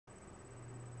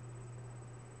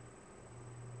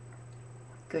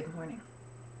Good morning.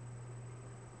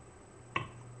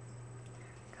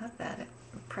 Got that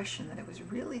impression that it was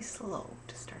really slow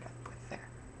to start up with there.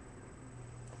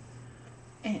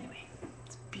 Anyway,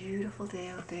 it's a beautiful day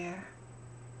out there.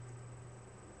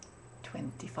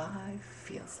 25,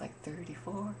 feels like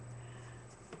 34.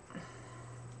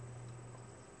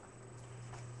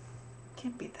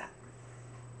 Can't beat that.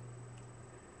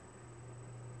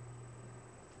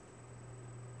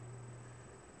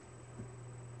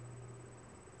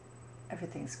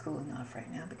 Everything's cooling off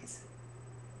right now because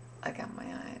I got my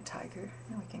eye on Tiger,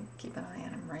 and we can keep an eye on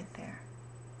him right there.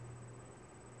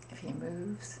 If he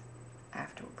moves, I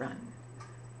have to run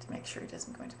to make sure he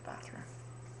doesn't go into the bathroom.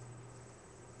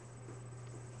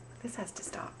 This has to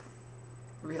stop,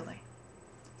 really.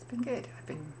 It's been good. I've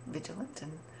been vigilant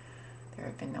and there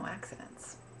have been no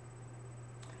accidents.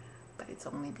 But it's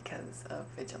only because of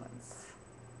vigilance.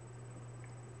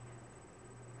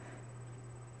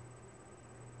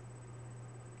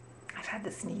 I've had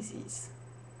the sneezies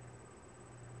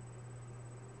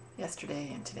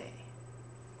yesterday and today.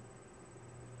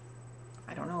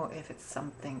 I don't know if it's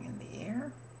something in the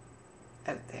air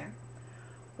out there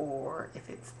or if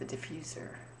it's the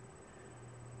diffuser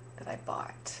that I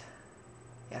bought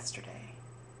yesterday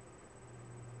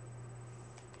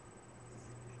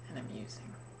and I'm using.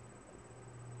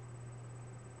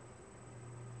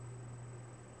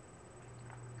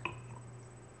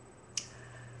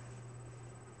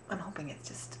 I'm hoping it's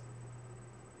just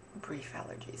brief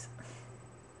allergies.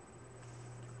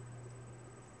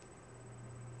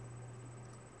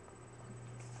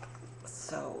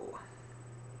 So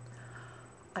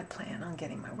I plan on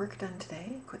getting my work done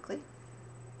today quickly,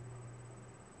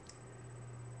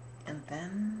 and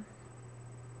then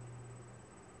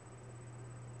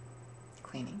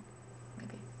cleaning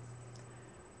maybe,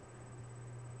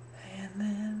 and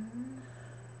then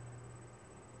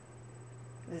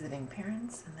visiting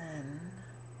parents, and then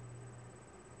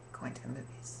going to the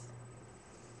movies.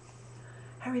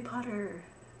 Harry Potter,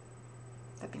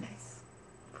 that'd be nice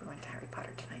if we went to Harry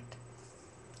Potter tonight.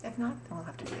 If not, then we'll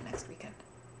have to do it next weekend.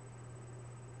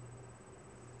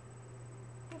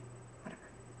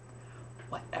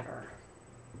 Whatever.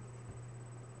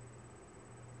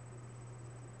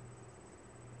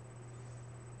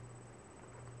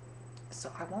 So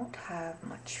I won't have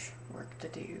much work to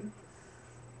do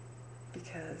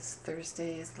because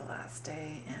Thursday is the last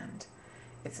day and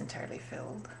it's entirely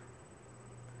filled.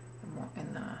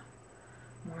 In the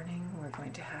morning we're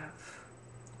going to have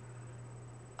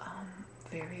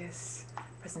various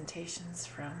presentations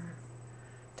from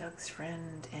Doug's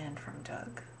friend and from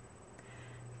Doug.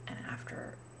 And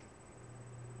after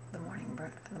the morning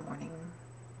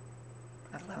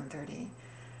at 11:30,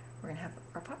 we're gonna have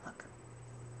our potluck,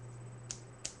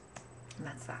 and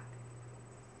that's that.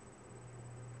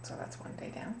 So that's one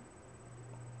day down.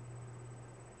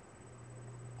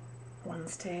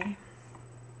 Wednesday,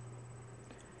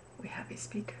 we have a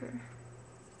speaker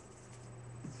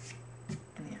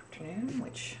in the afternoon,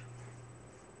 which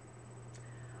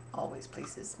always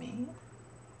pleases me.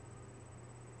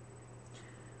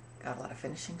 Got a lot of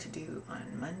finishing to do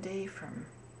on Monday from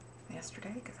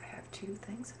yesterday because I have 2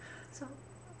 things. So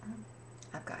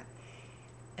I've got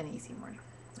an easy morning.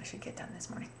 I should get done this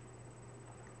morning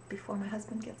before my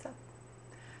husband gets up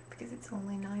because it's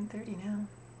only 9:30 now.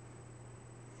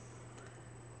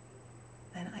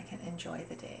 Then I can enjoy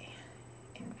the day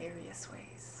in various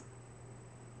ways.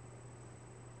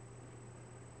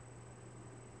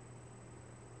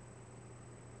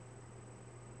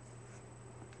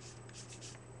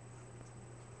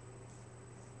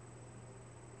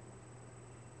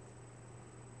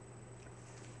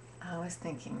 I was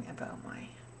thinking about my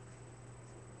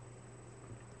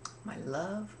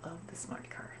love of the smart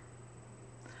car.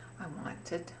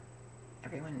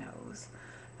 Everyone knows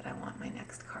that I want my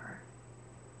next car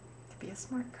to be a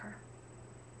smart car.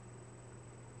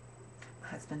 My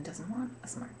husband doesn't want a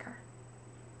smart car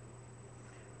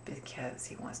because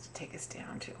he wants to take us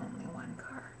down to only one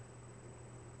car.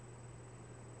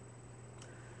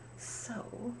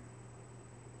 So,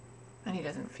 and he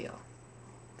doesn't feel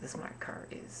the smart car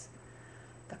is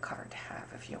the car to have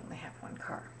if you only have one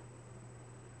car.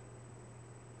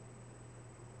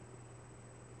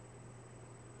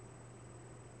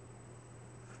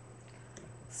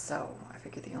 So I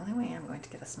figured the only way I'm going to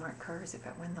get a smart car is if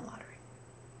I win the lottery.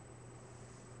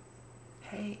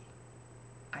 Hey,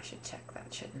 I should check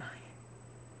that, shouldn't I?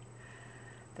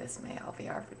 This may all be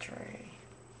arbitrary.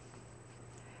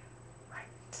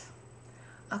 Right.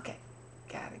 Okay,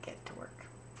 gotta get to work.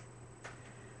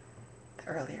 The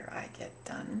earlier I get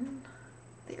done,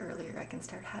 the earlier I can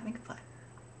start having fun.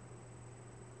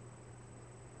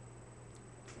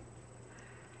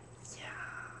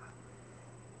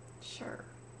 sure.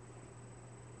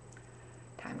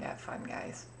 Time to have fun,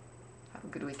 guys. Have a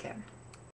good weekend.